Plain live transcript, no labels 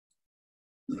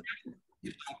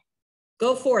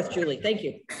Go forth, Julie. Thank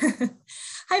you.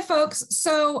 Hi, folks.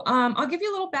 So I'll give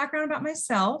you a little background about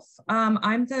myself.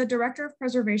 I'm the Director of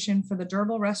Preservation for the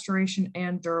Durable Restoration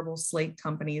and Durable Slate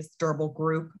Companies, Durable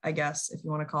Group, I guess, if you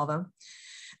want to call them.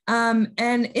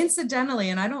 And incidentally,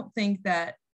 and I don't think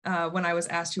that when I was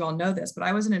asked, you all know this, but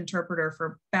I was an interpreter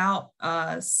for about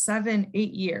 7-8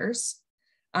 years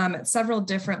at several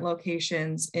different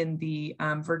locations in the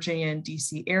Virginia and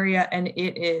DC area. And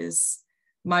it is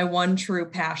my one true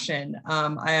passion.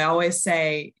 I always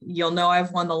say, you'll know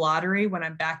I've won the lottery when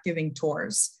I'm back giving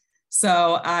tours.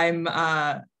 So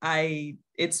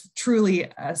it's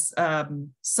truly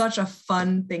such a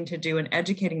fun thing to do, and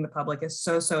educating the public is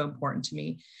so, so important to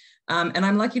me. And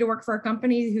I'm lucky to work for a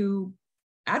company who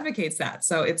advocates that.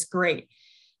 So it's great.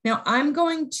 Now I'm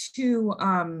going to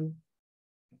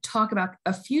talk about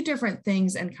a few different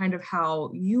things and kind of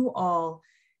how you all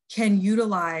can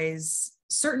utilize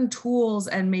certain tools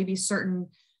and maybe certain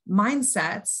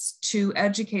mindsets to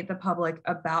educate the public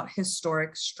about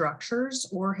historic structures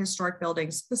or historic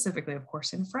buildings, specifically, of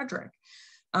course, in Frederick.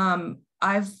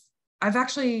 I've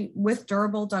actually, with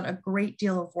Durable, done a great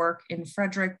deal of work in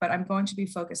Frederick, but I'm going to be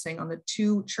focusing on the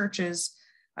two churches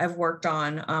I've worked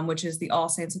on, which is the All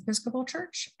Saints Episcopal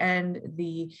Church and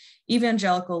the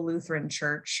Evangelical Lutheran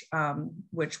Church,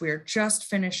 which we're just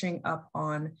finishing up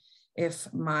on.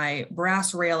 If my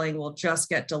brass railing will just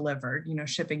get delivered, you know,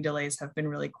 shipping delays have been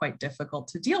really quite difficult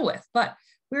to deal with, but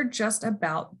we're just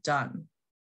about done.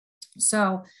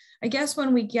 So I guess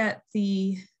when we get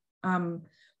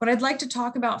what I'd like to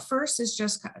talk about first is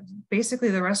just basically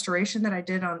the restoration that I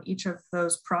did on each of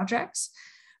those projects.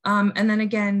 And then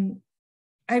again,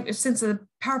 since the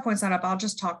PowerPoint's not up, I'll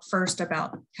just talk first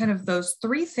about kind of those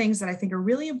three things that I think are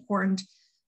really important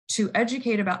to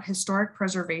educate about historic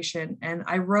preservation. And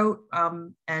I wrote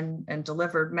and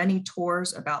delivered many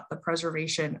tours about the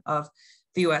preservation of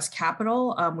the US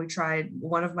Capitol.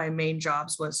 One of my main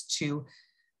jobs was to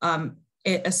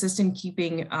assist in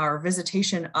keeping our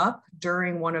visitation up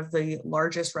during one of the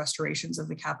largest restorations of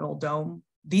the Capitol Dome,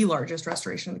 the largest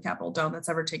restoration of the Capitol Dome that's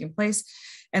ever taken place.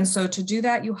 And so to do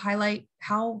that, you highlight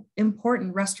how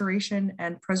important restoration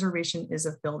and preservation is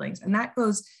of buildings. And that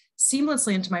goes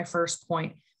seamlessly into my first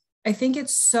point. I think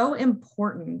it's so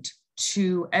important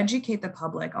to educate the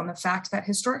public on the fact that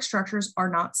historic structures are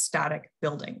not static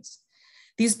buildings.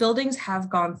 These buildings have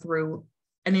gone through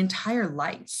an entire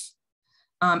life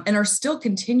and are still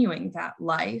continuing that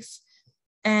life.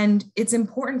 And it's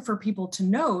important for people to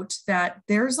note that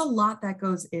there's a lot that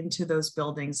goes into those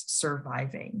buildings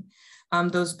surviving,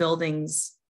 those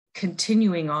buildings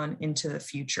continuing on into the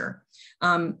future.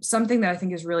 Something that I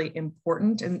think is really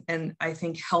important and I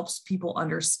think helps people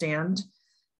understand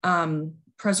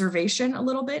preservation a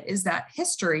little bit is that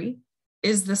history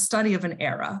is the study of an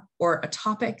era or a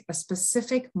topic, a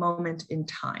specific moment in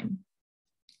time.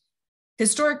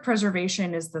 Historic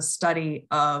preservation is the study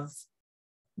of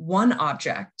one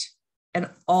object and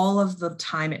all of the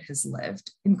time it has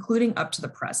lived, including up to the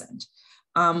present.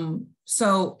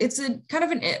 So it's a kind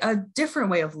of a different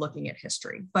way of looking at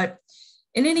history, but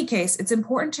in any case, it's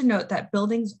important to note that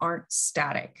buildings aren't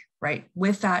static, right?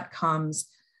 With that comes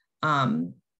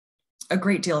a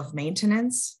great deal of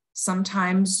maintenance,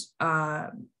 sometimes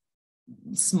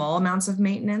small amounts of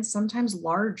maintenance, sometimes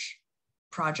large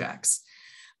projects.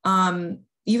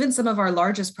 Even some of our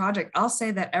largest projects, I'll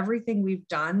say that everything we've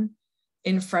done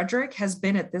in Frederick has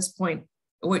been at this point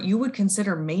what you would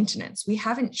consider maintenance. We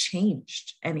haven't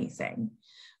changed anything,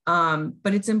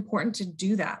 but it's important to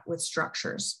do that with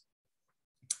structures.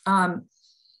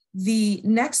 The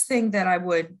next thing that I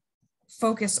would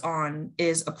focus on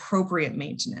is appropriate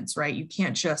maintenance, right? You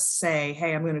can't just say,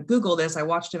 hey, I'm going to Google this. I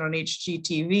watched it on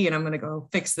HGTV and I'm going to go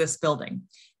fix this building.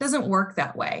 It doesn't work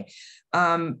that way.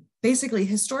 Basically,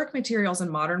 historic materials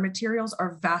and modern materials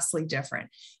are vastly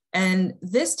different. And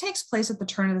this takes place at the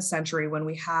turn of the century when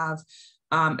we have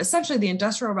essentially the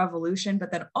Industrial Revolution,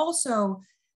 but then also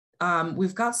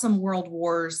we've got some world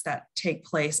wars that take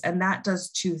place, and that does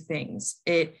two things.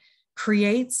 It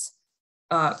creates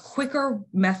quicker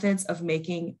methods of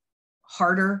making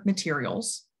harder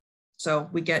materials. So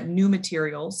we get new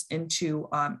materials into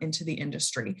the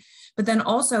industry, but then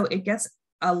also it gets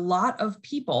a lot of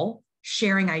people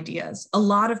sharing ideas, a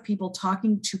lot of people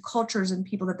talking to cultures and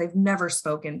people that they've never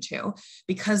spoken to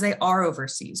because they are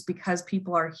overseas, because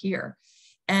people are here.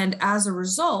 And as a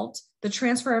result, the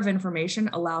transfer of information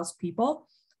allows people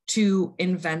to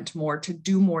invent more, to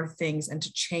do more things, and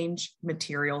to change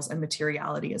materials and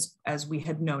materiality as we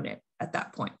had known it at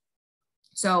that point.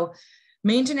 So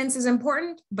maintenance is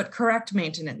important, but correct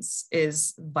maintenance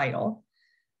is vital.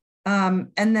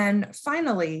 And then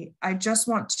finally, I just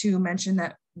want to mention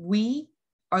that we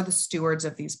are the stewards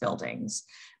of these buildings.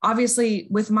 Obviously,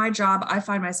 with my job, I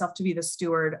find myself to be the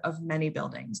steward of many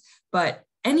buildings, but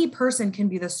any person can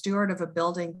be the steward of a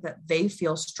building that they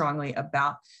feel strongly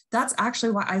about. That's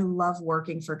actually why I love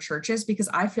working for churches, because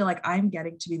I feel like I'm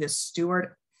getting to be the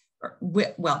steward,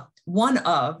 well, one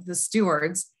of the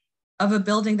stewards of a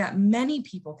building that many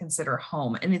people consider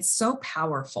home. And it's so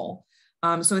powerful.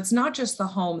 So it's not just the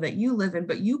home that you live in,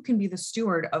 but you can be the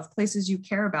steward of places you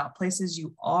care about, places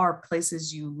you are,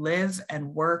 places you live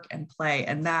and work and play.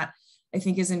 And that, I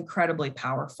think, is incredibly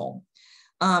powerful.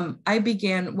 I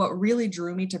began, what really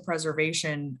drew me to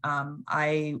preservation,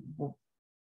 I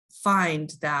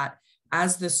find that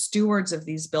as the stewards of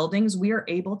these buildings, we are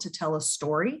able to tell a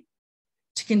story,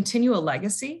 to continue a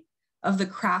legacy of the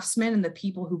craftsmen and the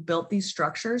people who built these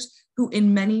structures, who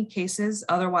in many cases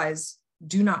otherwise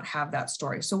do not have that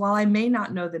story. So while I may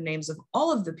not know the names of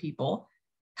all of the people,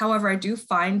 however, I do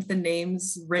find the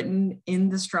names written in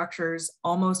the structures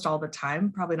almost all the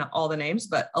time, probably not all the names,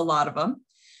 but a lot of them.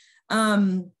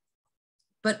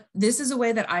 But this is a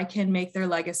way that I can make their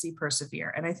legacy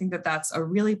persevere. And I think that that's a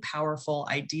really powerful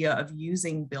idea of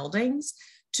using buildings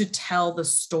to tell the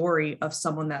story of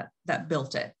someone that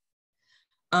built it.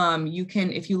 You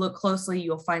can, if you look closely,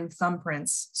 you'll find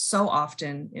thumbprints so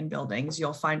often in buildings.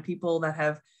 You'll find people that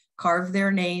have carved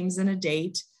their names and a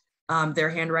date.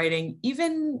 Their handwriting,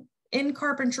 even in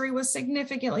carpentry, was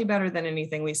significantly better than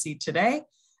anything we see today.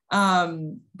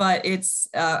 But it's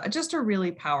just a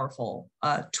really powerful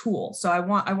tool. So I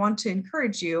want to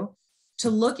encourage you to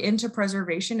look into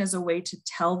preservation as a way to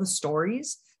tell the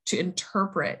stories, to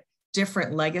interpret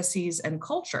different legacies and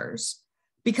cultures,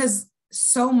 because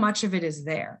so much of it is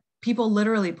there. People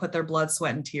literally put their blood,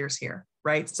 sweat, and tears here,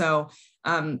 right? So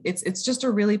it's just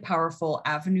a really powerful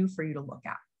avenue for you to look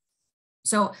at.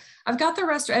 So I've got the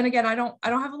rest, and again, I don't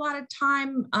have a lot of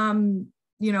time,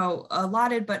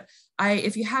 allotted, but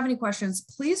if you have any questions,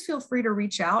 please feel free to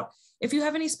reach out. If you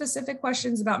have any specific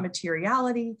questions about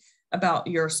materiality, about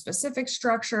your specific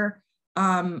structure,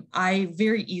 I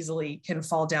very easily can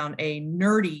fall down a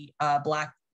nerdy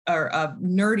a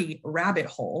nerdy rabbit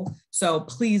hole. So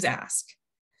please ask.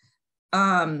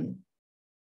 So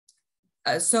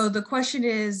the question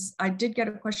is, I did get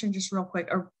a question just real quick,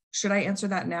 or should I answer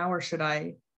that now, or should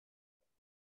I?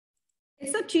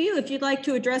 It's up to you. If you'd like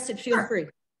to address it, feel free.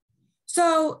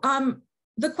 So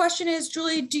the question is,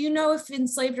 Julie, do you know if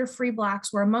enslaved or free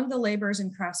Blacks were among the laborers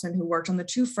and craftsmen who worked on the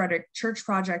two Frederick church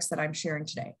projects that I'm sharing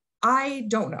today? I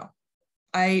don't know.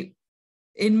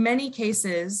 In many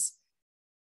cases,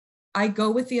 I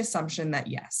go with the assumption that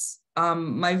yes.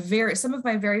 Some of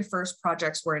my very first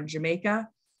projects were in Jamaica.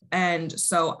 And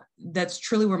so that's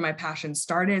truly where my passion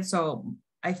started. So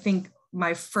I think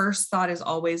my first thought is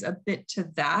always a bit to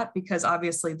that, because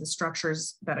obviously the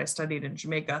structures that I studied in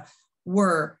Jamaica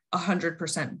were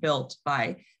 100% built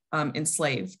by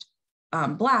enslaved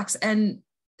Blacks. And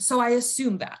so I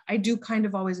assume that. I do kind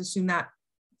of always assume that.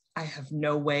 I have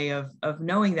no way of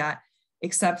knowing that,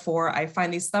 except for I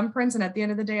find these thumbprints, and at the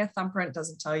end of the day, a thumbprint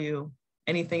doesn't tell you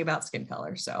anything about skin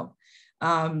color. So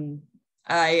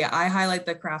I highlight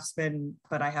the craftsman,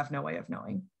 but I have no way of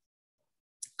knowing.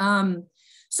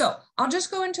 So I'll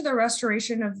just go into the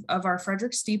restoration of our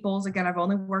Frederick steeples. Again, I've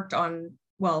only worked on,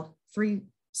 well, 3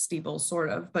 steeples sort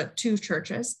of, but 2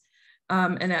 churches.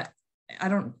 And I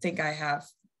don't think I have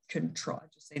control. I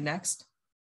just say next.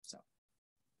 So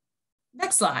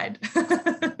next slide.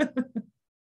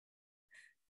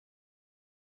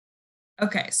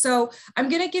 Okay, so I'm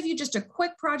going to give you just a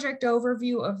quick project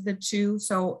overview of the 2.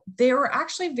 So they were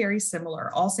actually very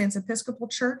similar. All Saints Episcopal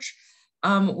Church,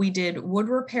 we did wood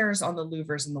repairs on the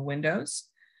louvers and the windows,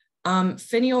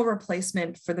 finial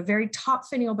replacement for the very top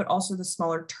finial, but also the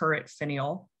smaller turret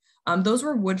finial. Those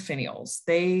were wood finials.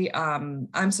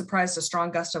 I'm surprised a strong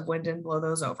gust of wind didn't blow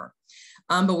those over.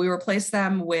 But we replaced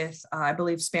them with, I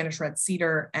believe, Spanish red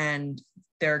cedar, and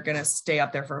they're going to stay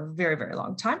up there for a very, very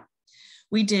long time.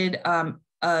 We did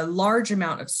a large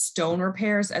amount of stone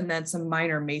repairs and then some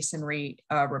minor masonry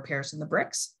repairs in the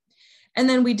bricks. And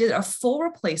then we did a full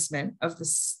replacement of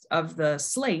the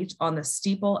slate on the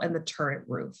steeple and the turret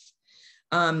roof.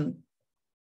 Kind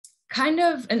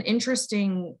of an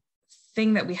interesting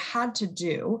thing that we had to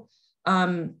do.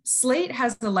 Slate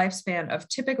has the lifespan of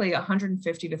typically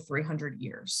 150 to 300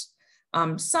 years.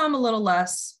 Some a little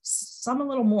less, some a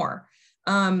little more.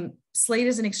 Slate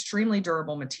is an extremely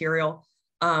durable material.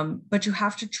 But you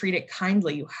have to treat it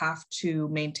kindly. You have to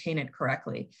maintain it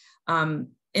correctly.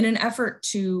 In an effort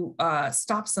to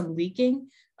stop some leaking,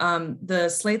 The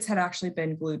slates had actually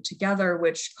been glued together,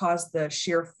 which caused the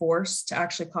sheer force to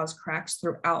actually cause cracks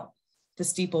throughout the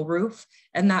steeple roof.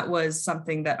 And that was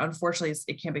something that unfortunately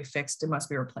it can't be fixed, it must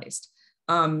be replaced.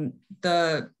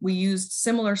 We used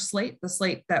similar slate. The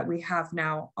slate that we have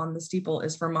now on the steeple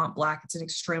is Vermont Black. It's an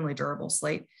extremely durable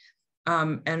slate.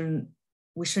 And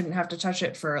we shouldn't have to touch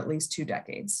it for at least 2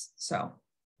 decades. So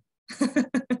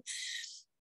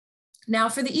now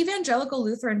for the Evangelical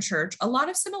Lutheran Church, a lot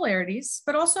of similarities,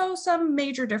 but also some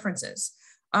major differences.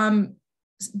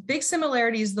 Big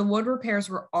similarities, the wood repairs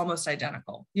were almost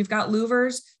identical. You've got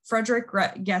louvers. Frederick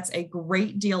gets a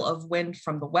great deal of wind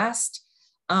from the west.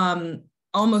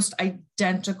 Almost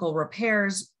identical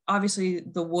repairs. Obviously,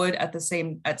 the wood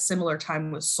at similar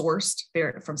time was sourced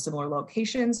there from similar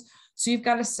locations. So you've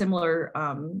got a similar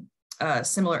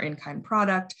in-kind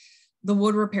product. The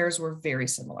wood repairs were very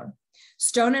similar.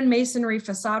 Stone and masonry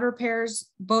facade repairs,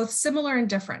 both similar and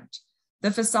different.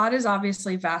 The facade is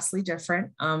obviously vastly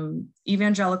different.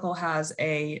 Evangelical has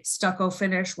a stucco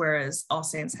finish, whereas All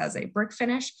Saints has a brick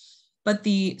finish, but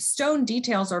the stone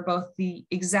details are both the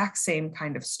exact same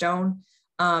kind of stone.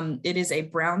 It is a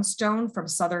brown stone from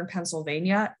southern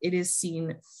Pennsylvania. It is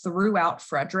seen throughout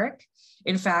Frederick.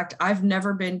 In fact, I've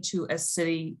never been to a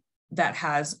city that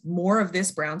has more of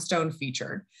this brownstone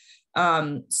featured.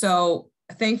 So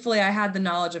thankfully, I had the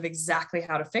knowledge of exactly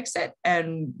how to fix it,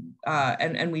 and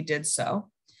we did so.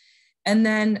 And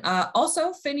then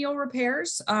also finial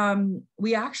repairs.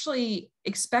 We actually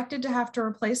expected to have to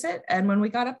replace it, and when we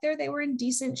got up there, they were in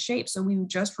decent shape. So we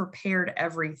just repaired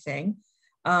everything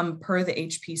per the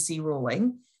HPC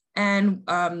ruling, and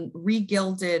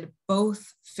re-gilded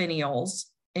both finials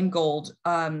in gold.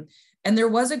 And there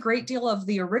was a great deal of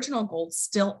the original gold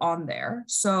still on there.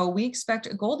 So we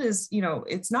expect gold is,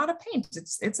 it's not a paint,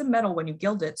 it's a metal when you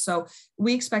gild it. So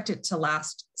we expect it to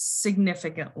last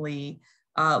significantly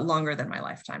longer than my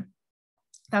lifetime.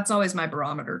 That's always my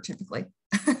barometer typically.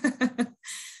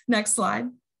 Next slide.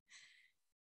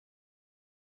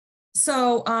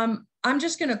 So I'm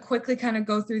just going to quickly kind of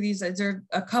go through these. There are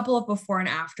a couple of before and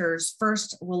afters.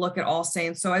 First, we'll look at All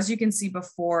Saints. So as you can see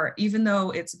before, even though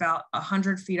it's about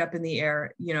 100 feet up in the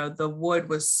air, the wood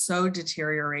was so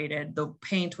deteriorated, the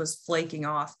paint was flaking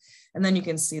off. And then you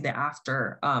can see the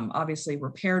after, obviously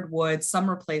repaired wood, some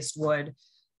replaced wood,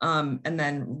 and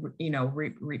then,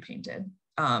 repainted.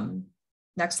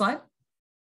 Next slide.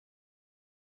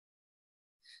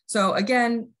 So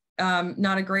again,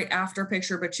 not a great after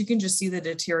picture, but you can just see the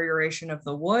deterioration of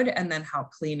the wood and then how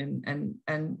clean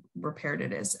and repaired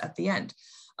it is at the end.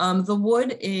 The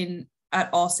wood at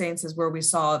All Saints is where we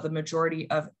saw the majority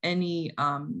of any,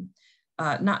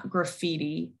 not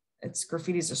graffiti,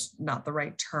 graffiti is just not the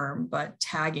right term, but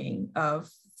tagging of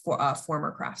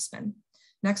former craftsmen.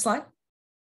 Next slide.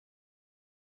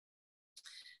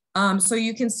 So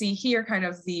you can see here kind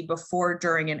of the before,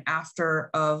 during, and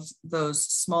after of those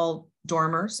small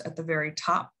dormers at the very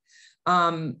top.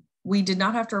 We did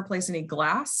not have to replace any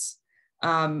glass.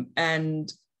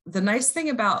 And the nice thing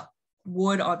about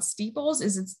wood on steeples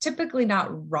is it's typically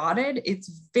not rotted. It's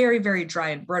very, very dry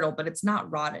and brittle, but it's not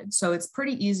rotted. So it's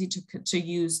pretty easy to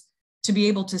use to be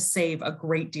able to save a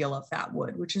great deal of that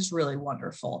wood, which is really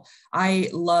wonderful. I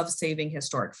love saving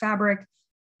historic fabric.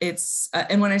 It's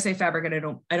and when I say fabric,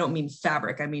 and I don't mean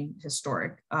fabric, I mean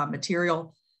historic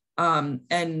material,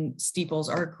 and steeples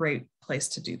are a great place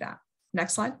to do that.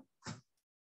 Next slide.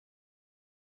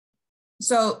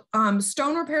 So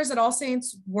stone repairs at All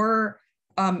Saints were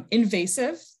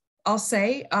invasive, I'll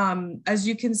say. As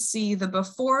you can see, the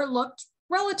before looked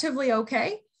relatively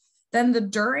okay. Then the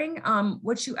during,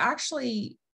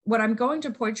 what I'm going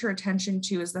to point your attention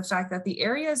to is the fact that the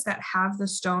areas that have the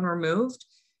stone removed,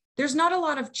 there's not a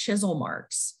lot of chisel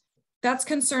marks. That's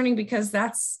concerning because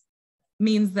that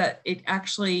means that it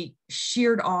actually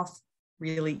sheared off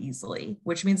really easily,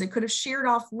 which means it could have sheared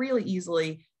off really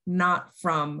easily, not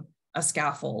from a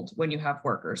scaffold when you have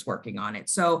workers working on it.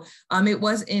 So it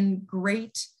was in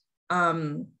great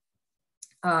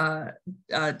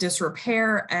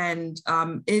disrepair, and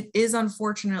it is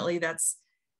unfortunately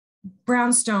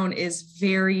brownstone is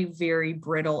very, very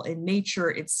brittle in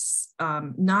nature. It's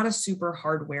not a super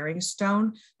hard wearing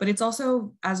stone, but it's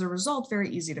also, as a result, very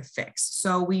easy to fix.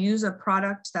 So we use a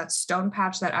product, that stone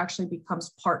patch, that actually becomes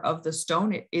part of the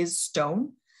stone. It is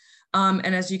stone.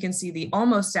 And as you can see, the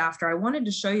almost after, I wanted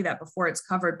to show you that before it's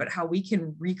covered, but how we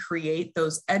can recreate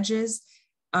those edges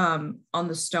on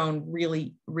the stone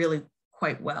really, really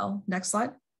quite well. Next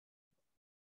slide.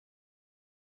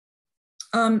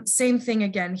 Same thing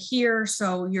again here.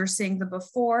 So you're seeing the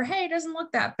before, hey, it doesn't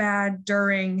look that bad,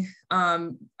 during,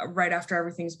 right after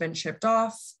everything's been chipped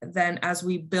off. Then as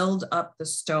we build up the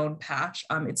stone patch,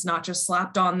 it's not just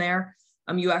slapped on there.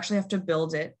 You actually have to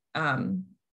build it and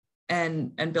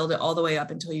build it all the way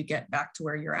up until you get back to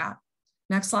where you're at.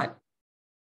 Next slide.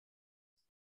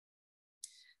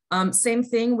 Same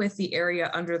thing with the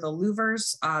area under the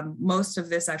louvers. Most of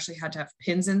this actually had to have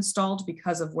pins installed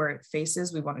because of where it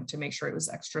faces. We wanted to make sure it was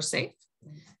extra safe.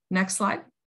 Next slide.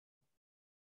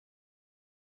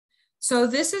 So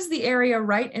this is the area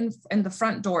right in the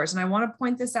front doors. And I want to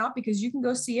point this out because you can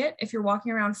go see it if you're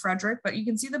walking around Frederick, but you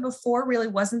can see the before really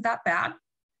wasn't that bad.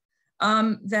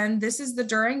 Then this is the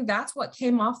during. That's what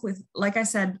came off with, like I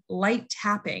said, light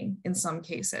tapping in some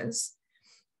cases.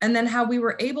 And then how we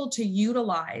were able to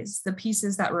utilize the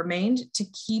pieces that remained to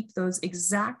keep those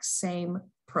exact same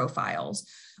profiles.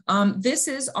 This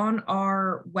is on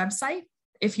our website.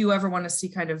 If you ever want to see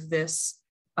kind of this,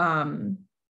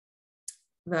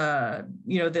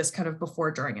 this kind of before,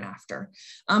 during, and after.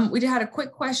 We had a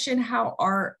quick question. How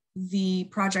are the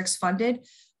projects funded?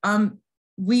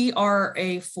 We are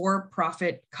a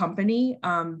for-profit company.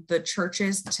 The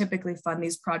churches typically fund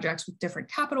these projects with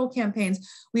different capital campaigns.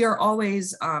 We are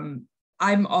always, I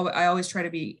always try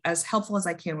to be as helpful as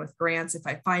I can with grants. If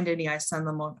I find any, I send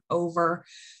them on over.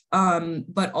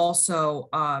 But also,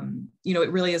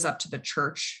 it really is up to the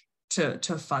church to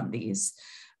fund these.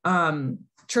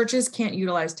 Churches can't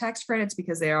utilize tax credits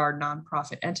because they are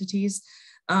nonprofit entities,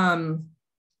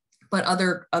 but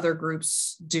other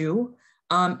groups do.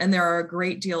 And there are a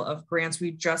great deal of grants.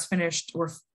 We just finished,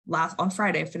 on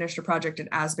Friday, finished a project at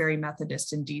Asbury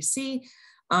Methodist in DC,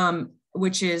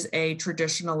 which is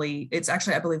it's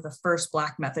actually, I believe, the first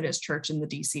Black Methodist church in the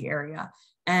DC area.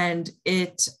 And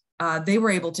they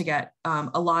were able to get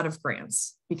a lot of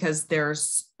grants because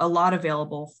there's a lot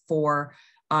available for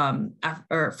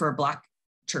Black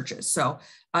churches. So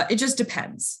it just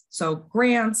depends. So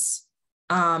grants,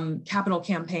 capital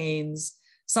campaigns,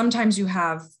 sometimes you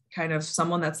have kind of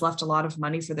someone that's left a lot of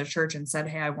money for the church and said,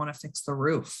 hey, I want to fix the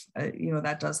roof.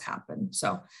 That does happen.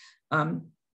 So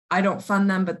I don't fund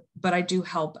them, but I do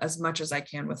help as much as I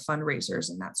can with fundraisers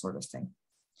and that sort of thing.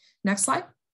 Next slide.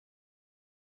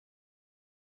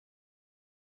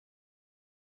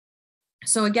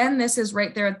 So again, this is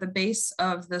right there at the base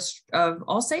of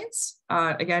All Saints.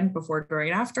 Again, before, during,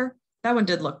 and after. That one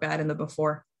did look bad in the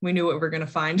before. We knew what we were going to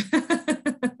find.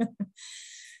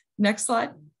 Next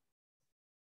slide.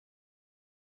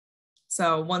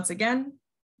 So once again,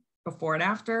 before and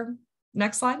after.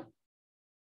 Next slide.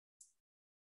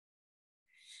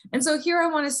 And so here I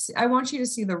want you to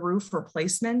see the roof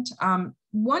replacement.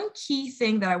 One key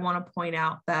thing that I want to point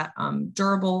out that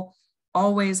Durable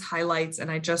always highlights,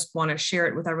 and I just want to share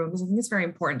it with everyone because I think it's very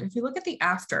important. If you look at the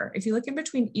after, if you look in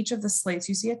between each of the slates,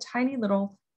 you see a tiny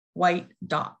little white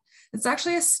dot. It's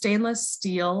actually a stainless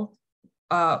steel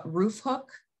roof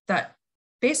hook that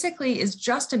basically is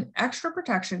just an extra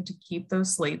protection to keep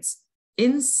those slates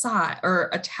inside or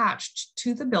attached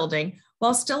to the building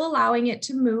while still allowing it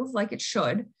to move like it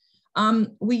should.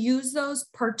 We use those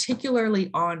particularly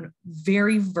on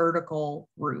very vertical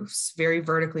roofs, very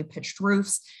vertically pitched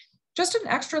roofs. Just an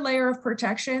extra layer of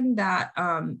protection that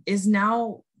is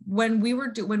now, when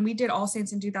we did All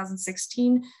Saints in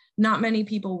 2016, not many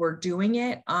people were doing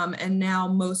it. And now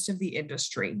most of the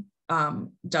industry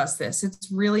does this.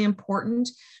 It's really important.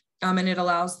 And it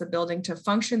allows the building to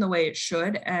function the way it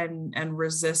should and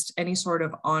resist any sort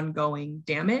of ongoing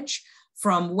damage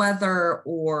from weather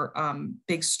or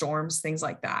big storms, things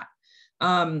like that.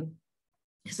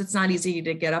 Because it's not easy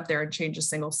to get up there and change a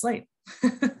single slate.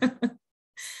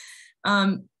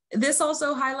 This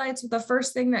also highlights the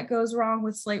first thing that goes wrong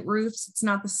with slate roofs. It's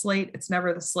not the slate. It's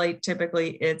never the slate.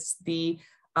 Typically, it's the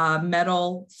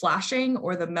metal flashing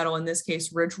or the metal, in this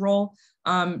case, ridge roll.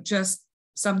 Just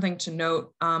something to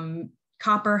note,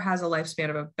 copper has a lifespan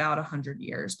of about 100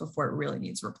 years before it really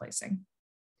needs replacing.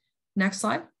 Next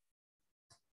slide.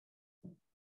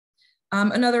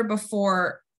 Another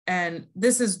before, and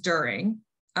this is during,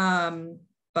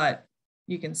 but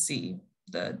you can see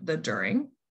the during.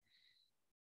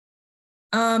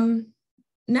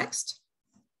 Next.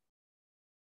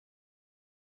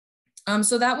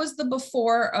 So that was the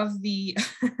before of the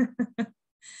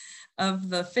of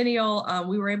the finial.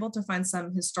 We were able to find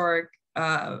some historic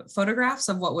photographs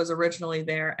of what was originally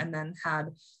there, and then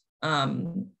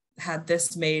had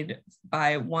this made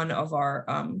by one of our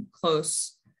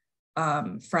close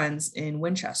friends in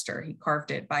Winchester. He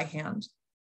carved it by hand.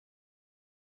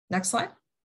 Next slide.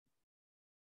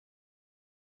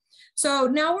 So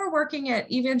now we're working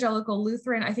at Evangelical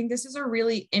Lutheran. I think this is a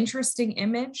really interesting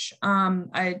image.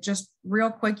 I just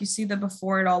real quick, you see the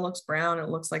before, it all looks brown. It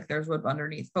looks like there's wood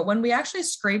underneath. But when we actually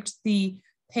scraped the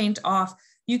paint off,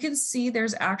 you can see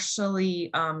there's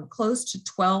actually close to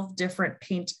 12 different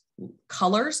paint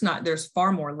colors. There's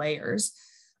far more layers,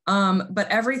 but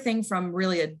everything from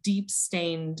really a deep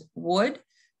stained wood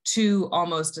to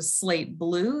almost a slate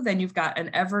blue. Then you've got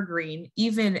an evergreen,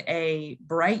 even a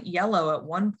bright yellow at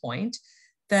one point,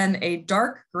 then a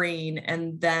dark green,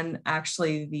 and then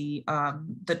actually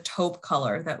the taupe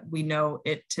color that we know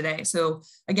it today. So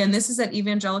again, this is at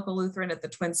Evangelical Lutheran at the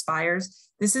Twin Spires.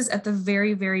 This is at the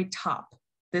very, very top.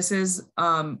 This is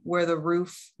where the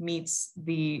roof meets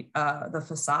the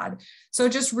facade. So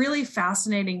just really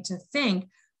fascinating to think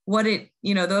what it,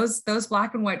 those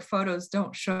black and white photos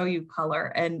don't show you color.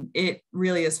 And it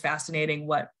really is fascinating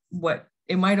what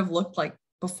it might have looked like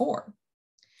before.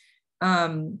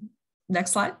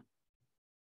 Next slide.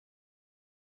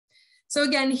 So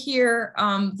again, here,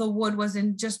 the wood was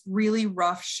in just really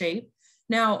rough shape.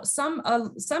 Now, some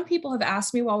people have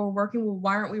asked me while we're working, well,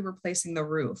 why aren't we replacing the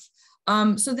roof?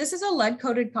 So this is a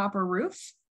lead-coated copper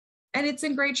roof, and it's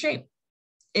in great shape.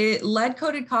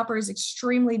 Lead-coated copper is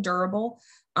extremely durable.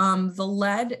 The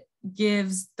lead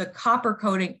gives the copper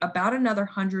coating about another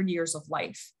 100 years of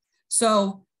life.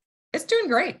 So it's doing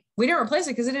great. We didn't replace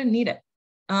it because it didn't need it.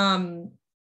 But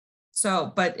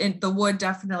the wood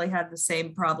definitely had the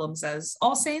same problems as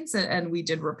All Saints, and we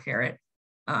did repair it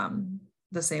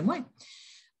the same way.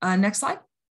 Next slide.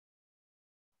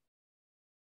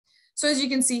 So as you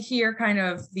can see here, kind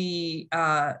of the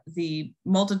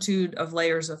multitude of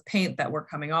layers of paint that were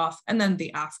coming off, and then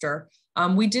the after.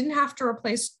 We didn't have to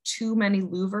replace too many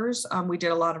louvers. We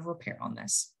did a lot of repair on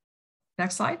this.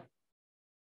 Next slide.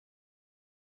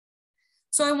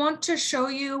 So I want to show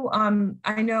you,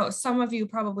 I know some of you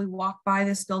probably walk by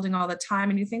this building all the time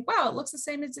and you think, wow, it looks the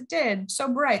same as it did. So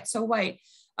bright, so white.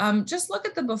 Just look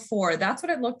at the before. That's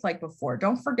what it looked like before.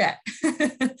 Don't forget.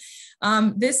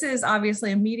 This is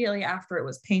obviously immediately after it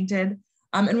was painted.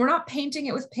 And we're not painting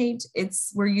it with paint.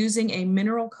 We're using a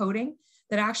mineral coating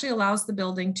that actually allows the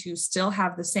building to still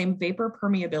have the same vapor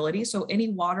permeability. So any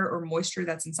water or moisture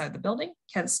that's inside the building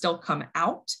can still come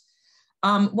out,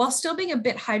 while still being a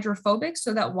bit hydrophobic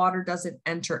so that water doesn't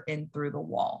enter in through the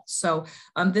wall. So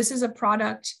this is a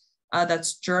product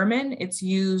that's German. It's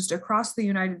used across the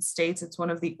United States. It's one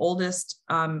of the oldest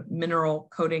modern mineral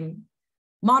coating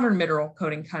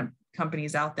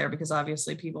companies out there, because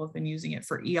obviously people have been using it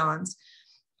for eons.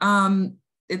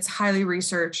 It's highly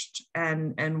researched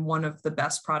and one of the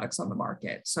best products on the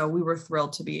market. So we were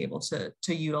thrilled to be able to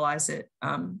utilize it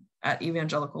at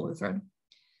Evangelical Lutheran.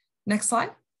 Next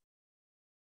slide.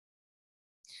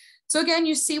 So again,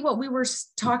 you see what we were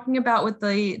talking about with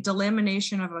the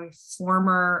delamination of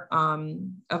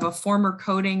a former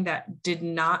coating that did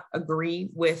not agree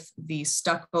with the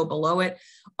stucco below it.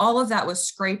 All of that was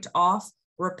scraped off,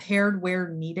 repaired where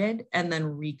needed, and then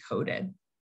recoated.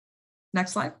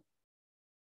 Next slide.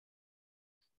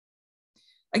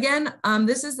 Again,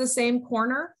 this is the same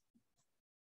corner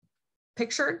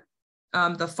pictured,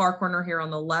 the far corner here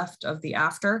on the left of the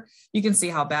after. You can see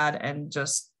how bad and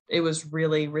just it was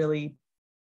really, really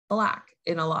black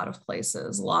in a lot of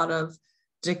places, a lot of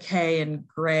decay and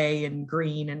gray and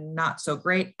green and not so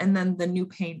great. And then the new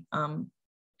paint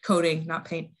coating, not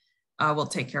paint, will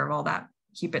take care of all that,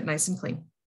 keep it nice and clean.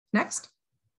 Next.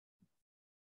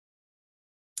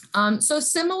 So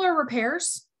similar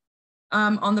repairs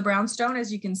on the brownstone,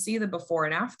 as you can see the before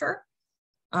and after.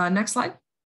 Next slide.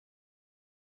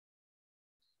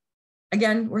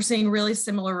 Again, we're seeing really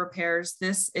similar repairs.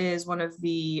 This is one of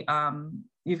the,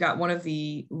 you've got one of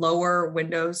the lower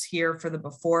windows here for the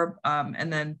before,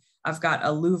 and then I've got a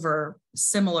louver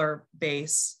similar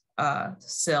base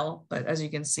sill, but as you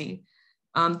can see,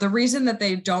 the reason that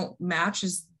they don't match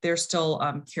is they're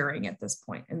still curing at this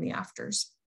point in the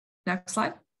afters. Next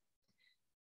slide.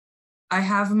 I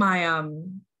have my,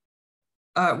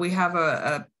 we have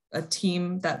a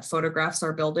team that photographs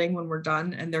our building when we're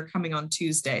done, and they're coming on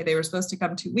Tuesday. They were supposed to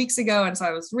come 2 weeks ago, and so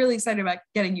I was really excited about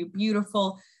getting you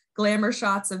beautiful glamour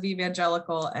shots of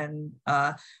Evangelical, and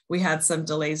we had some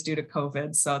delays due to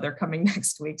COVID, so they're coming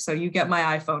next week. So you get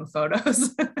my iPhone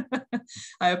photos.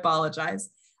 I apologize.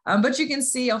 But you can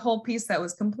see a whole piece that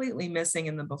was completely missing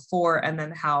in the before, and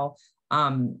then how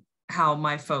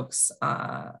my folks,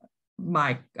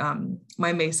 my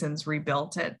masons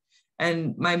rebuilt it.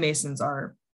 And my masons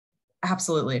are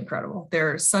absolutely incredible.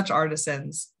 They're such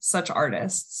artisans, such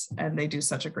artists, and they do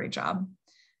such a great job.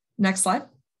 Next slide.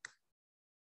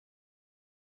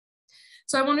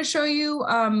 So I want to show you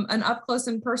an up close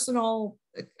and personal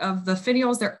the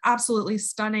finials. They're absolutely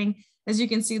stunning. As you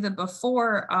can see, the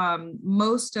before,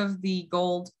 most of the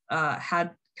gold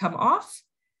had come off,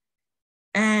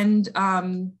 and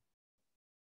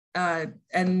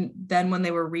then when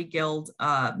they were regilled,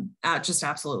 just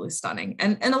absolutely stunning,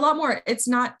 and a lot more. It's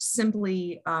not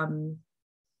simply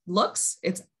looks.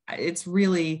 It's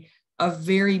really a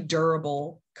very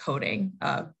durable coating.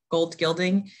 Gold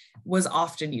gilding was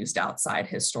often used outside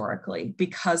historically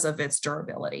because of its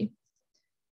durability.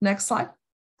 Next slide.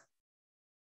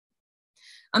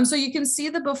 So you can see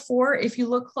the before. If you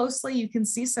look closely, you can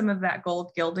see some of that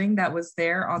gold gilding that was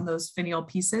there on those finial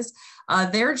pieces.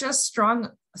 They're just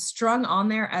strung on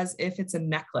there as if it's a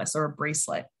necklace or a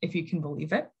bracelet, if you can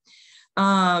believe it.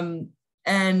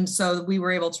 And so we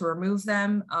were able to remove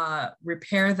them,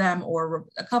 repair them, or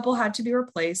a couple had to be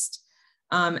replaced,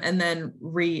 and then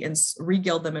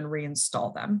re-gild them and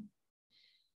reinstall them.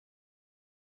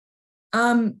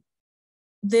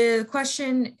 The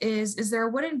question is there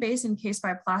a wooden base encased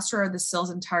by plaster, or are the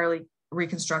sills entirely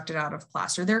reconstructed out of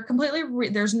plaster? They're completely,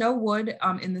 there's no wood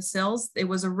in the sills. It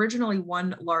was originally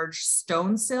one large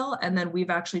stone sill, and then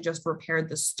we've actually just repaired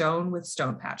the stone with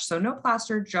stone patch. So no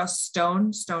plaster, just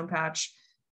stone patch,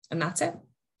 and that's it.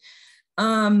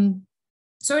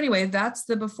 So anyway, that's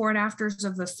the before and afters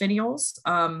of the finials.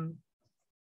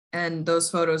 And those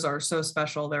photos are so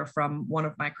special. They're from one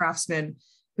of my craftsmen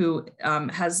who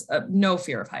has no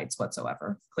fear of heights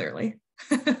whatsoever, clearly.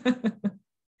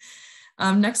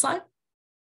 Next slide.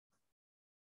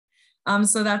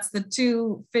 So that's the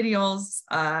two finials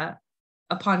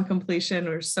upon completion.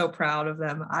 We're so proud of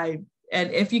them.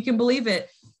 And if you can believe it,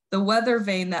 the weather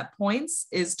vane that points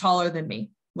is taller than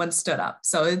me when stood up.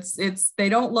 So they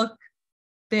don't look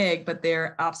big, but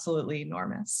they're absolutely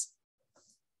enormous.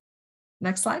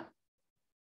 Next slide.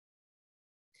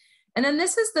 And then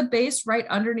this is the base right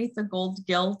underneath the gold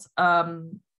gilt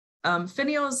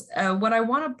finials. What I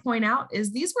want to point out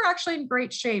is these were actually in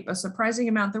great shape, a surprising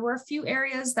amount. There were a few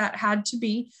areas that had to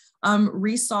be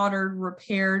resoldered,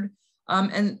 repaired,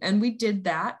 and we did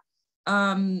that.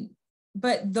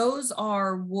 But those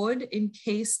are wood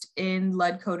encased in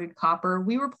lead-coated copper.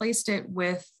 We replaced it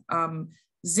with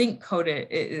zinc-coated.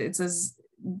 It's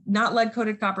not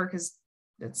lead-coated copper because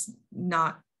it's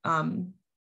not,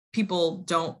 people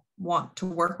don't want to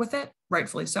work with it,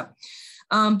 rightfully so.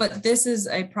 But this is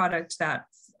a product that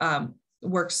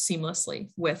works seamlessly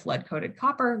with lead-coated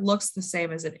copper, looks the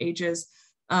same as it ages,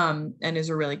 and is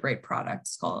a really great product.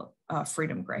 It's called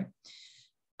Freedom Gray.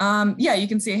 Yeah, you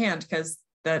can see a hand because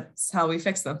that's how we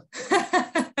fix them.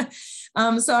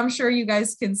 So I'm sure you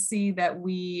guys can see that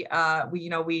we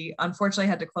unfortunately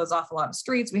had to close off a lot of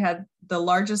streets. We had the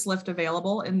largest lift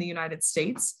available in the United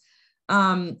States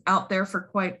out there for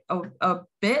quite a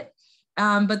bit.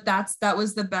 But that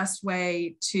was the best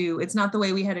way to, it's not the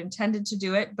way we had intended to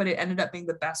do it, but it ended up being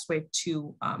the best way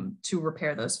to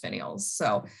repair those finials.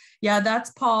 So yeah,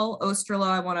 that's Paul Osterloh.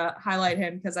 I want to highlight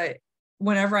him because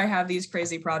whenever I have these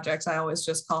crazy projects, I always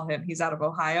just call him. He's out of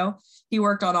Ohio. He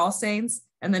worked on All Saints,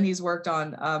 and then he's worked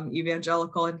on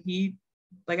Evangelical, and he,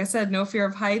 like I said, no fear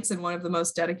of heights, and one of the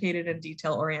most dedicated and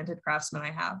detail-oriented craftsmen I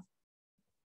have.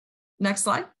 Next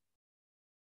slide.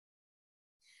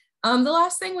 The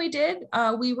last thing we did,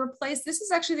 we replaced, this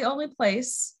is actually the only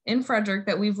place in Frederick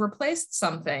that we've replaced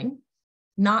something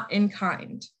not in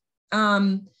kind.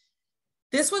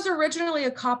 This was originally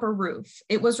a copper roof.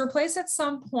 It was replaced at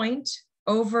some point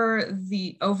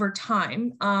over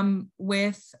time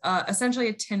with essentially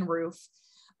a tin roof.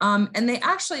 And they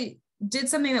actually did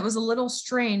something that was a little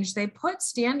strange. They put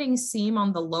standing seam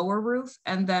on the lower roof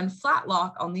and then flat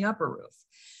lock on the upper roof.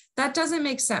 That doesn't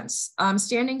make sense.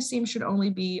 Standing seam should only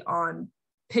be on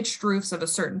pitched roofs of a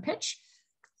certain pitch.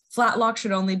 Flat lock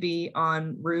should only be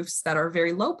on roofs that are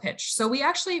very low pitch. So we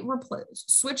actually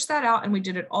switched that out, and we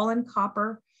did it all in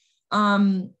copper.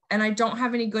 And I don't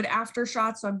have any good after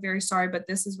shots, so I'm very sorry, but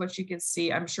this is what you can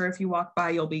see. I'm sure if you walk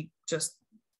by, you'll be just,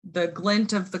 the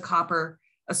glint of the copper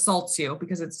assaults you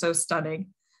because it's so stunning.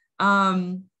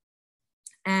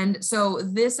 And so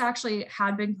this actually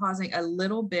had been causing a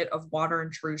little bit of water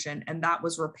intrusion, and that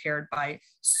was repaired by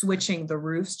switching the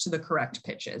roofs to the correct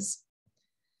pitches.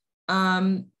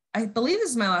 I believe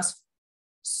this is my last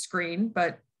screen,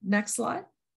 but next slide.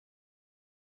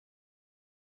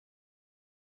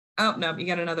 Oh, no, you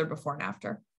get another before and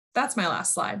after. That's my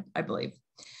last slide, I believe.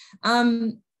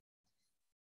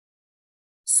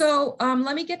 So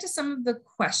let me get to some of the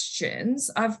questions.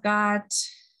 I've got,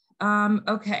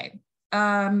 okay.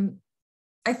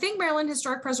 I think Maryland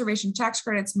Historic Preservation tax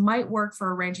credits might work for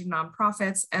a range of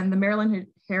nonprofits, and the Maryland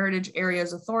Heritage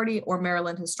Areas Authority or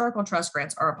Maryland Historical Trust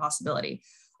grants are a possibility.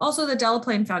 Also, the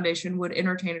Delaplane Foundation would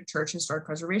entertain a church historic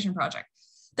preservation project.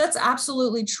 That's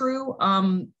absolutely true.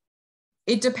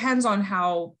 It depends on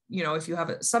how, if you have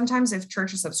it. Sometimes if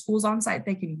churches have schools on site,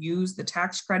 they can use the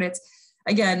tax credits.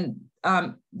 Again,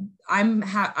 I'm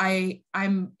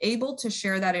able to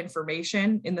share that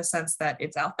information in the sense that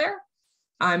it's out there.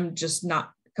 I'm just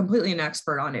not completely an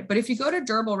expert on it. But if you go to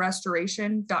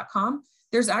durablerestoration.com,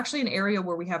 there's actually an area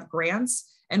where we have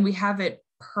grants, and we have it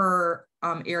per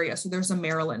area. So there's a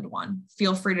Maryland one.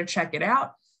 Feel free to check it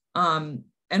out. And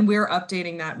we're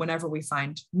updating that whenever we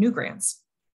find new grants.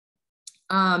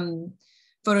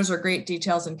 Photos are great,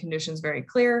 details and conditions very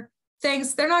clear.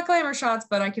 Thanks. They're not glamour shots,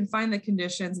 but I can find the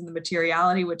conditions and the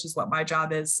materiality, which is what my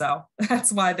job is. So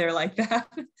that's why they're like that.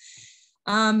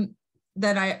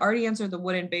 Then I already answered the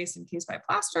wooden base encased by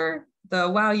plaster. The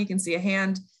wow, you can see a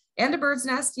hand and a bird's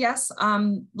nest. Yes,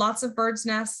 lots of birds'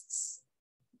 nests.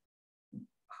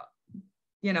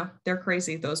 They're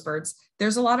crazy, those birds.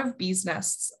 There's a lot of bees'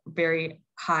 nests, very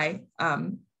high.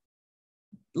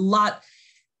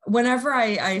 Whenever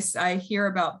I hear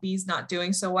about bees not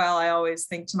doing so well, I always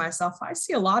think to myself, I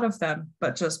see a lot of them,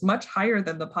 but just much higher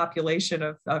than the population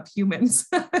of humans.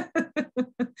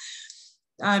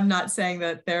 I'm not saying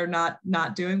that they're not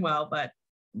doing well, but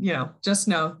just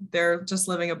know they're just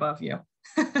living above you.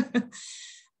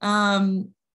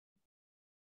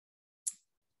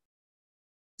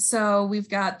 So we've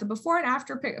got the before and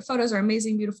after photos are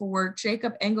amazing, beautiful work.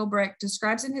 Jacob Engelbrecht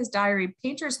describes in his diary,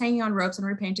 painters hanging on ropes and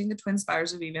repainting the twin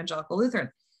spires of Evangelical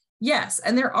Lutheran. Yes,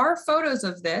 and there are photos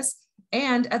of this.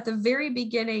 And at the very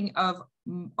beginning of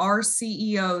our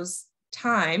CEO's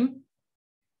time,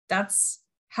 that's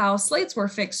how slates were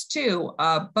fixed too.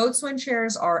 Boatswain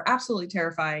chairs are absolutely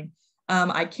terrifying.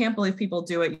 I can't believe people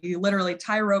do it. You literally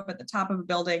tie a rope at the top of a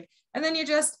building, and then you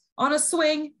just, on a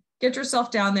swing, get yourself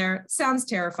down there. Sounds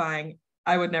terrifying.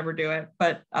 I would never do it,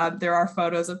 but there are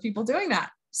photos of people doing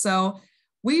that. So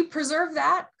we preserve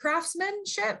that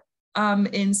craftsmanship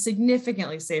in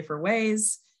significantly safer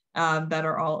ways that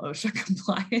are all OSHA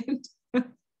compliant.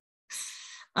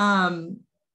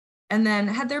 And then,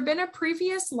 had there been a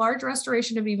previous large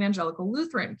restoration of Evangelical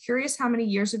Lutheran? Curious how many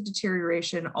years of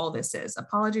deterioration all this is.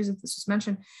 Apologies if this was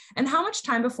mentioned. And how much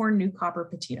time before new copper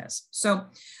patinas? So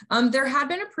there had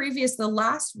been the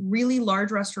last really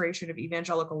large restoration of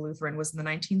Evangelical Lutheran was in the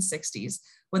 1960s,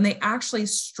 when they actually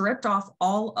stripped off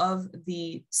all of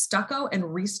the stucco and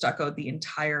restuccoed the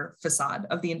entire facade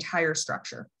of the entire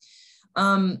structure.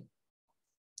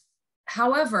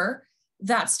 However,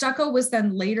 that stucco was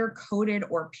then later coated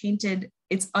or painted.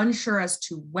 It's unsure as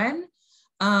to when.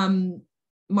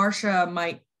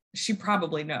 Marcia she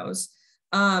probably knows.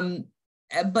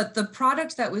 But the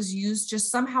product that was used just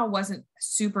somehow wasn't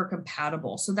super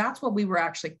compatible. So that's what we were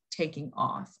actually taking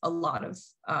off a lot of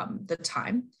the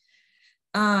time.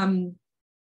 But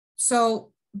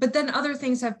then other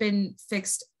things have been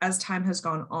fixed as time has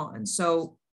gone on.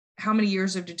 So how many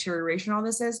years of deterioration all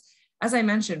this is? As I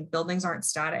mentioned, buildings aren't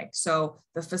static. So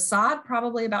the facade,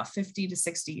 probably about 50 to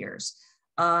 60 years.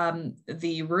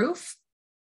 The roof,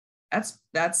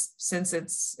 that's since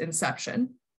its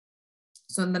inception.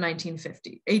 So in the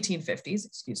 1850s,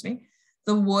 excuse me.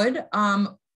 The wood,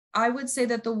 I would say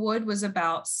that the wood was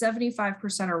about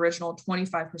 75% original,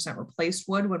 25% replaced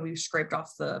wood when we scraped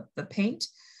off the paint.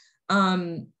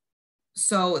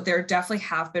 So there definitely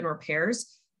have been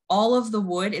repairs. All of the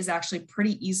wood is actually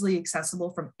pretty easily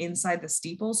accessible from inside the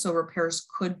steeple, so repairs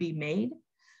could be made,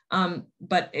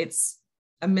 but it's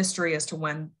a mystery as to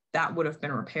when that would have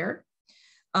been repaired.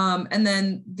 And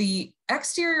then the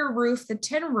exterior roof, the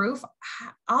tin roof,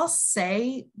 I'll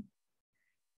say,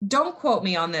 don't quote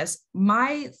me on this.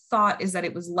 My thought is that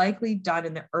it was likely done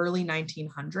in the early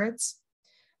 1900s,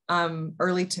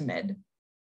 early to mid.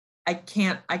 I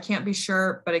can't be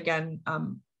sure, but again,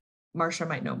 Marcia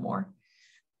might know more.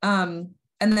 And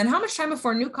then how much time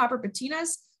before new copper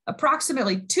patinas?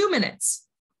 Approximately 2 minutes.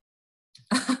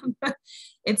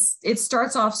 It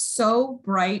starts off so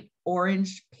bright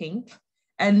orange pink,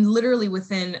 and literally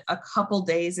within a couple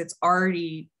days, it's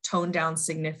already toned down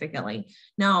significantly.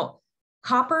 Now,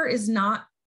 copper is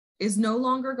no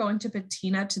longer going to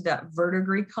patina to that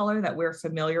verdigris color that we're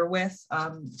familiar with,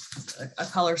 a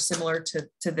color similar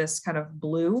to this kind of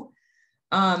blue.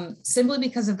 Simply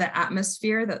because of the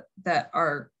atmosphere that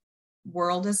our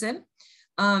world is in,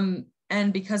 and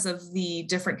because of the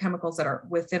different chemicals that are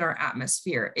within our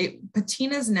atmosphere. It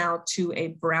patinas now to a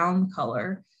brown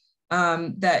color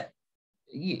that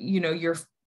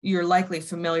you're likely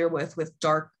familiar with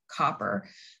dark copper.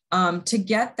 To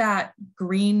get that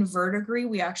green verdigris,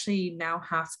 we actually now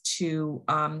have to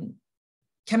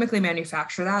chemically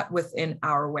manufacture that within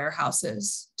our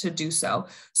warehouses to do so.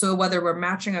 So whether we're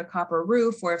matching a copper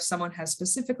roof, or if someone has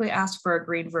specifically asked for a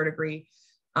green verdigris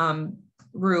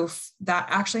roof, that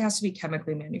actually has to be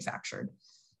chemically manufactured.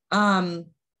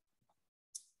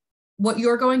 What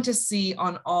you're going to see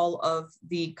on all of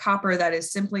the copper that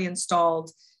is simply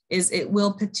installed is it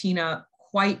will patina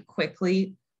quite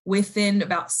quickly. Within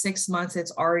about 6 months,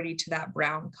 it's already to that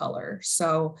brown color.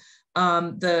 So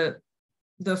the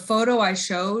photo I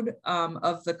showed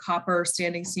of the copper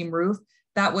standing seam roof,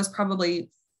 that was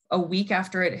probably a week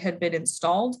after it had been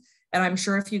installed. And I'm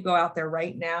sure if you go out there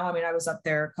right now, I mean, I was up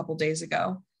there a couple days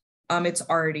ago, it's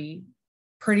already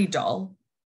pretty dull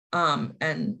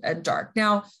and dark.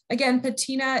 Now, again,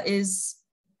 patina it's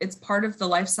part of the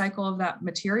life cycle of that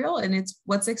material, and it's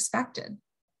what's expected.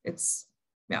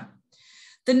 Yeah.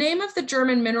 The name of the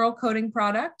German mineral coating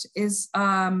product is,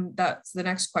 that's the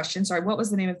next question. Sorry, what was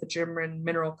the name of the German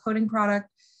mineral coating product?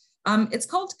 It's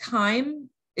called Keim,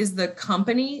 is the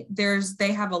company.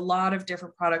 They have a lot of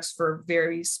different products for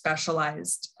very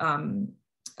specialized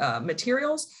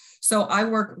materials. So I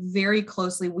work very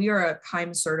closely. We are a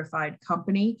Keim certified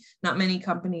company. Not many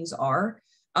companies are.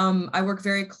 I work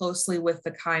very closely with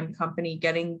the Keim company,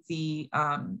 getting the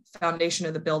foundation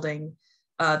of the building,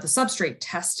 the substrate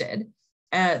tested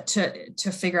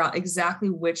to figure out exactly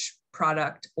which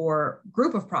product or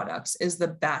group of products is the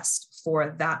best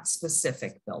for that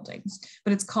specific building.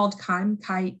 But it's called Keim,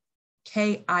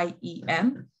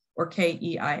 K-I-E-M or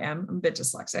K-E-I-M. I'm a bit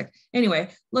dyslexic. Anyway,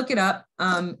 look it up.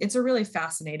 It's a really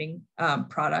fascinating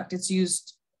product. It's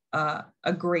used a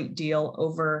great deal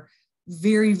over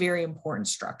very, very important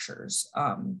structures.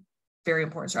 Very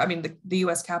important. I mean, the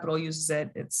US Capitol uses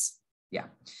it. Yeah.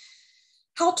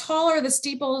 How tall are the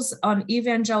steeples on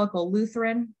Evangelical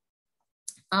Lutheran?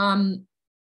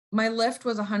 My lift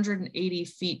was 180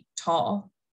 feet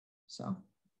tall. So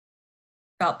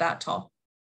about that tall.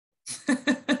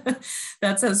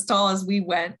 That's as tall as we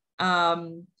went. But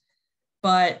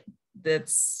we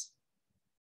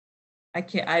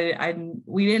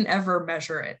didn't ever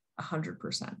measure it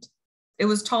 100%. It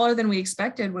was taller than we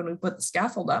expected when we put the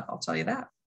scaffold up, I'll tell you that.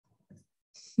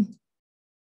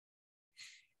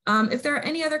 If there are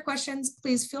any other questions,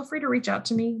 please feel free to reach out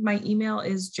to me. My email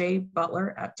is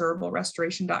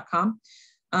jbutler@durablerestoration.com.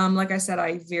 Like I said,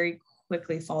 I very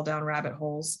quickly fall down rabbit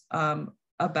holes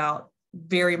about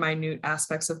very minute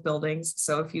aspects of buildings.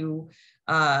 So if you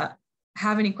have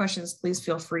any questions, please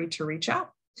feel free to reach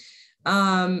out.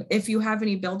 If you have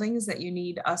any buildings that you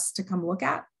need us to come look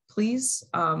at, please.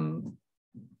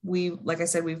 Like I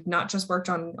said, we've not just worked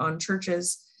on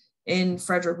churches. In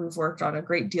Frederick, we've worked on a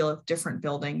great deal of different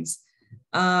buildings.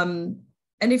 And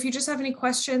if you just have any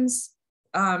questions,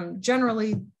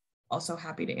 generally also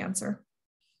happy to answer.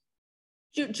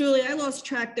 Julie, I lost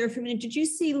track there for a minute. Did you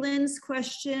see Lynn's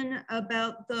question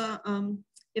about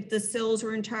if the sills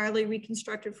were entirely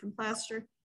reconstructed from plaster?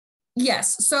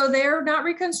 Yes, so they're not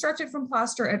reconstructed from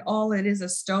plaster at all. It is a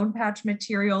stone patch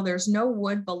material. There's no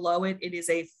wood below it. It is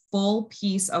a full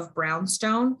piece of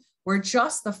brownstone where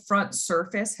just the front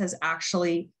surface has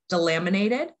actually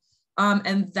delaminated.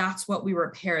 And that's what we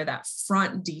repair, that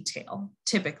front detail,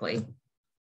 typically.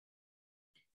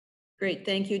 Great,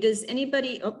 thank you. Does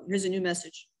anybody, oh, here's a new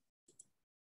message.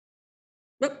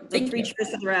 Oh, let's reach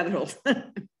first to the rabbit hole.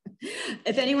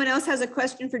 If anyone else has a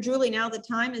question for Julie, now the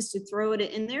time is to throw it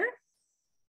in there.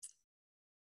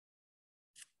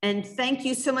 And thank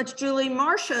you so much, Julie.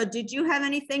 Marcia, did you have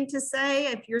anything to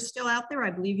say? If you're still out there,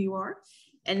 I believe you are.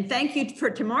 And thank you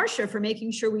to Marcia for making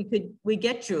sure we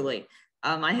get Julie.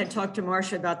 I had talked to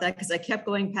Marcia about that because I kept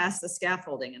going past the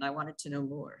scaffolding and I wanted to know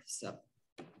more. So,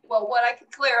 well, what I can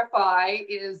clarify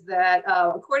is that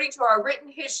according to our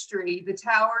written history, the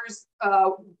towers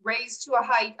raised to a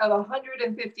height of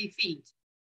 150 feet.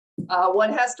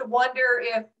 One has to wonder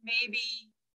if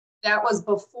maybe that was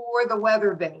before the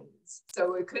weather vanes.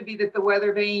 So it could be that the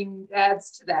weather vane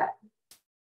adds to that.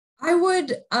 I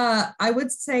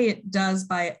would say it does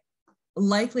by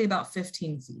likely about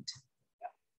 15 feet.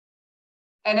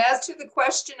 And as to the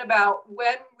question about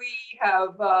when we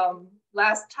have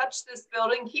last touched this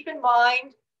building, keep in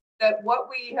mind that what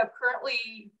we have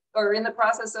currently are in the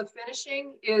process of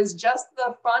finishing is just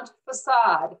the front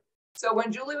facade. So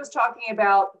when Julie was talking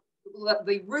about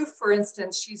the roof, for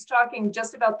instance, she's talking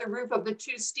just about the roof of the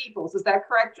two steeples. Is that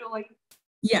correct, Julie?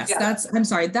 Yes, yeah. I'm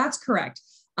sorry, that's correct.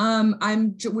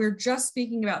 We're just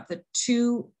speaking about the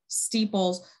two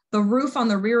steeples. The roof on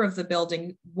the rear of the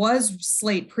building was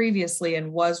slate previously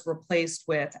and was replaced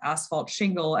with asphalt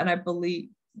shingle. And I believe,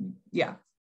 yeah.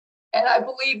 And I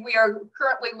believe we are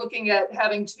currently looking at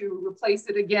having to replace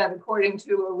it again, according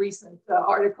to a recent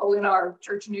article in our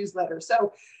church newsletter.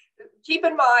 So keep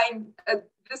in mind,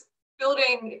 this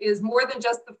building is more than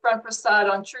just the front facade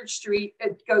on Church Street.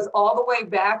 It goes all the way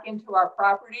back into our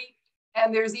property.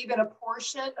 And there's even a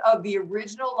portion of the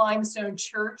original limestone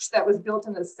church that was built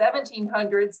in the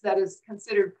 1700s that is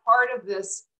considered part of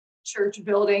this church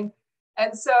building.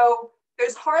 And so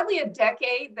there's hardly a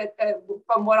decade that,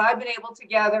 from what I've been able to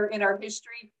gather in our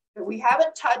history, that we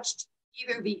haven't touched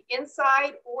either the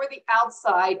inside or the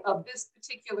outside of this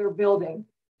particular building.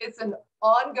 It's an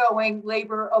ongoing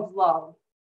labor of love.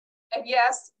 And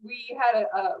yes, we had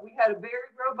a very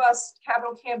robust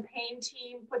capital campaign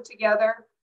team put together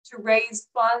to raise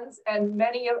funds, and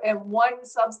one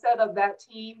subset of that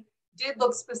team did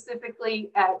look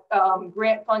specifically at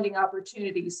grant funding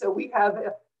opportunities. So we have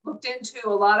looked into a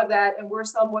lot of that, and we're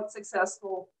somewhat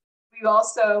successful. We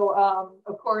also,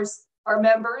 of course, our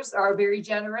members are very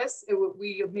generous.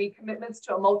 We have made commitments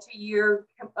to a multi-year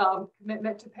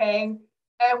commitment to paying.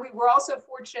 And we were also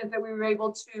fortunate that we were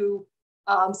able to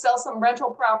sell some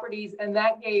rental properties, and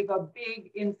that gave a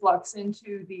big influx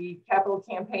into the capital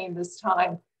campaign this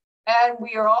time. And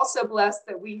we are also blessed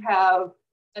that we have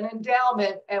an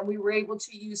endowment, and we were able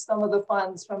to use some of the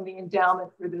funds from the endowment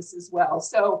for this as well.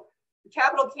 So the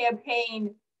capital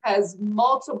campaign has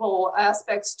multiple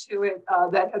aspects to it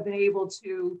that have been able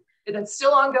to, and it's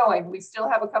still ongoing. We still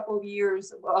have a couple of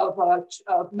years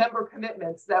of member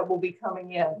commitments that will be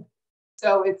coming in.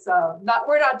 So it's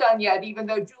we're not done yet, even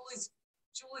though Julie's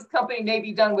company may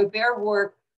be done with their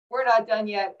work. We're not done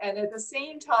yet. And at the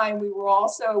same time, we were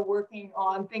also working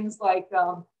on things like,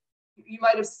 you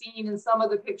might have seen in some of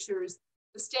the pictures,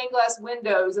 the stained glass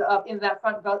windows up in that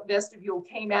front vestibule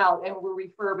came out and were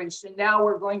refurbished. And now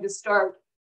we're going to start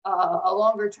a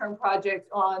longer term project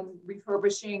on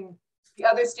refurbishing the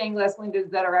other stained glass windows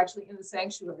that are actually in the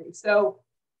sanctuary. So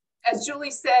as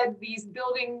Julie said, these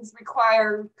buildings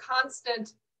require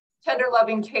constant, tender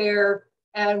loving care.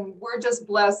 And we're just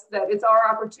blessed that it's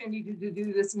our opportunity to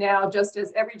do this now, just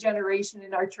as every generation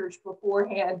in our church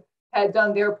beforehand had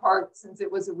done their part since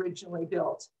it was originally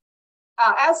built.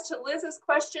 As to Liz's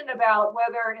question about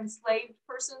whether enslaved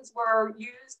persons were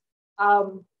used,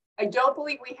 I don't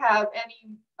believe we have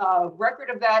any record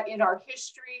of that in our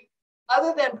history,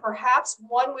 other than perhaps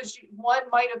one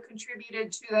might have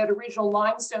contributed to that original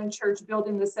limestone church built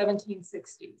in the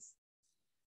 1760s.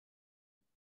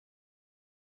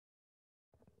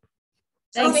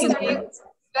 Thank you.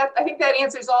 I think that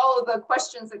answers all of the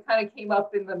questions that kind of came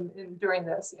up during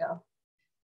this, yeah.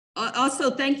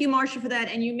 Also, thank you, Marcia, for that.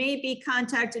 And you may be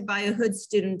contacted by a Hood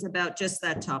student about just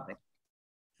that topic.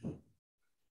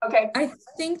 Okay. I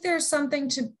think there's something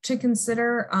to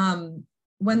consider.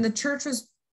 When the church was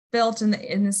built in the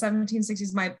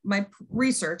 1760s, my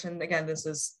research, and again,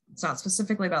 it's not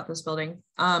specifically about this building,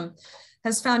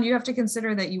 has found you have to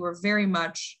consider that you were very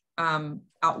much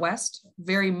out west,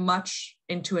 very much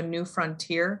into a new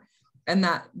frontier, and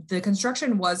that the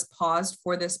construction was paused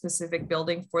for this specific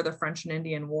building for the French and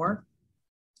Indian War.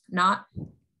 Not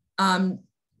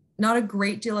a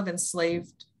great deal of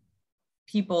enslaved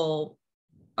people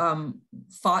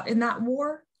fought in that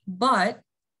war, but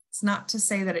it's not to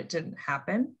say that it didn't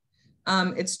happen.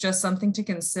 It's just something to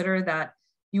consider, that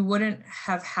you wouldn't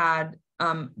have had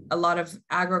a lot of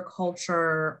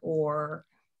agriculture, or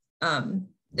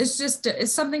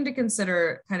it's something to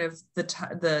consider, kind of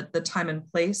the time and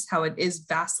place, how it is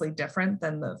vastly different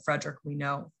than the Frederick we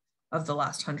know of the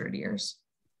last 100 years.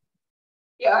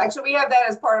 Yeah, actually, we have that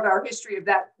as part of our history of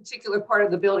that particular part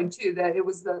of the building too, that it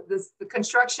was the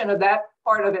construction of that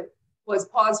part of it was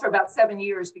paused for about 7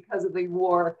 years because of the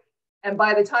war. And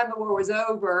by the time the war was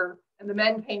over and the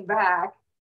men came back,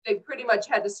 they pretty much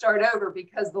had to start over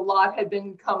because the lot had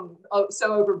become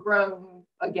so overgrown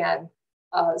again.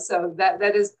 So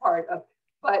that is part of,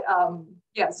 but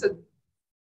yeah, so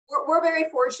we're very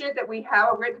fortunate that we have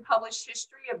a written published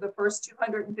history of the first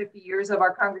 250 years of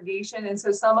our congregation. And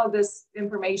so some of this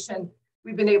information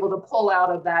we've been able to pull out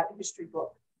of that history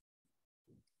book.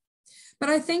 But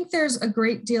I think there's a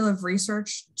great deal of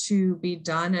research to be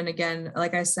done. And again,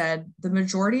 like I said, the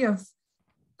majority of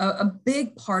a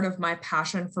big part of my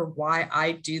passion for why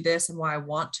I do this and why I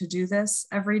want to do this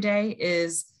every day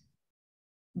is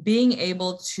being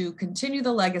able to continue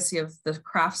the legacy of the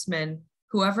craftsmen,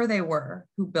 whoever they were,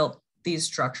 who built these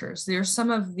structures. They're some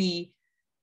of the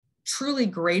truly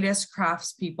greatest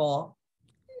craftspeople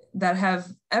that have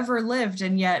ever lived,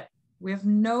 and yet we have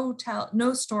no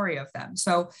story of them.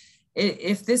 So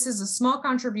if this is a small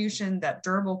contribution that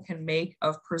Durable can make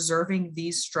of preserving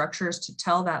these structures to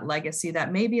tell that legacy,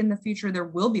 that maybe in the future there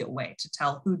will be a way to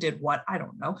tell who did what. I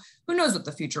don't know. Who knows what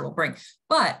the future will bring.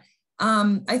 But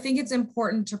I think it's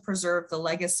important to preserve the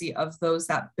legacy of those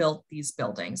that built these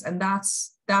buildings. And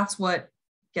that's what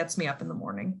gets me up in the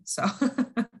morning. So.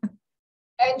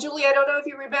 And Julie, I don't know if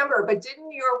you remember, but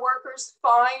didn't your workers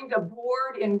find a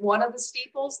board in one of the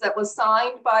steeples that was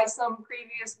signed by some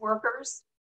previous workers?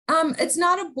 It's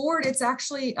not a board. It's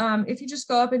actually, if you just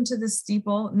go up into the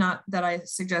steeple, not that I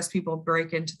suggest people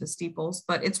break into the steeples,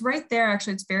 but it's right there.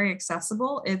 Actually, it's very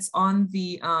accessible. It's on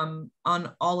the,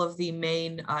 on all of the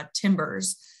main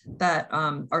timbers that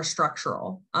are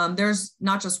structural. There's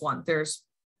not just one,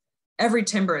 every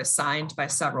timber is signed by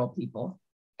several people.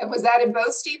 And was that in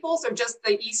both steeples or just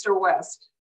the east or west?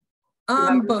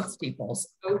 Both steeples,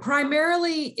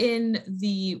 primarily in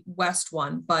the west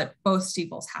one, but both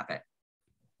steeples have it.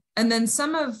 And then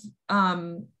some of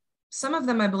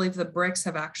them, I believe the bricks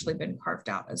have actually been carved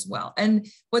out as well. And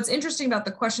what's interesting about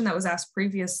the question that was asked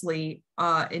previously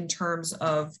in terms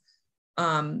of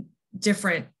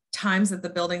different times that the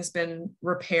building's been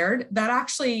repaired, that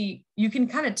actually, you can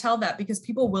kind of tell that because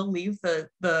people will leave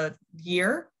the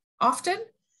year often.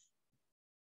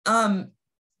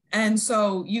 And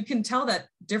so you can tell that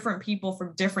different people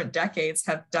from different decades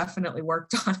have definitely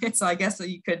worked on it. So I guess that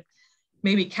you could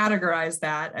maybe categorize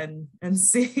that and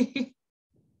see.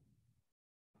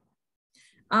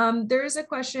 There is a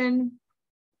question.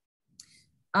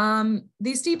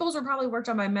 These steeples were probably worked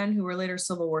on by men who were later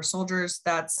Civil War soldiers.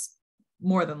 That's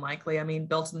more than likely. I mean,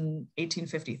 built in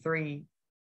 1853,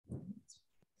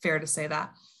 fair to say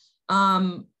that.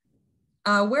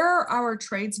 Where are our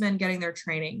tradesmen getting their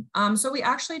training? So we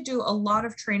actually do a lot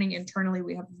of training internally.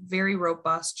 We have a very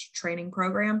robust training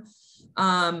program,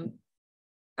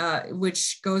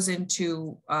 which goes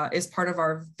into, is part of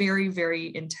our very,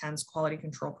 very intense quality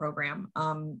control program.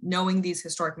 Knowing these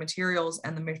historic materials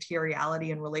and the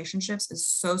materiality and relationships is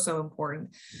so, so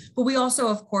important. But we also,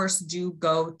 of course, do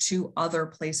go to other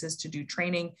places to do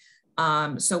training.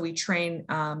 So we train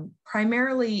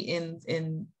primarily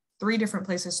in 3 different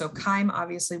places. So Keim,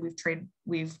 obviously we've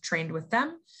trained with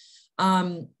them.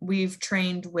 We've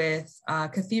trained with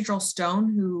Cathedral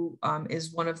Stone, who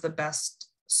is one of the best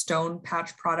stone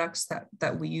patch products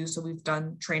that we use. So we've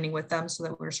done training with them so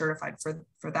that we're certified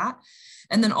for that.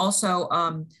 And then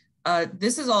also,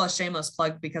 this is all a shameless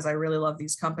plug because I really love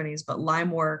these companies, but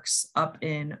Limeworks up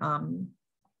in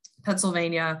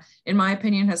Pennsylvania, in my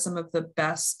opinion, has some of the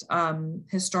best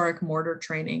historic mortar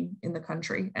training in the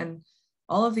country. And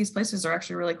all of these places are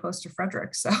actually really close to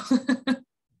Frederick. So,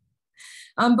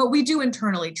 but we do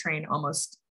internally train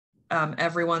almost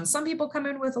everyone. Some people come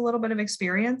in with a little bit of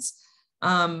experience,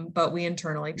 but we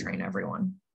internally train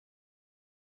everyone.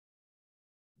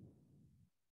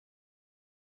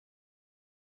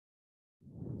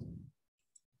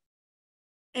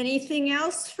 Anything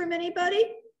else from anybody?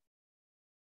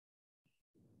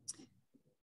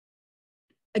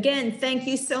 Again, thank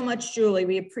you so much, Julie.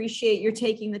 We appreciate your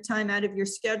taking the time out of your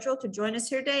schedule to join us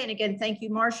here today. And again, thank you,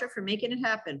 Marcia, for making it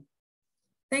happen.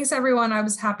 Thanks, everyone. I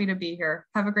was happy to be here.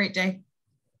 Have a great day.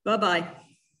 Bye-bye.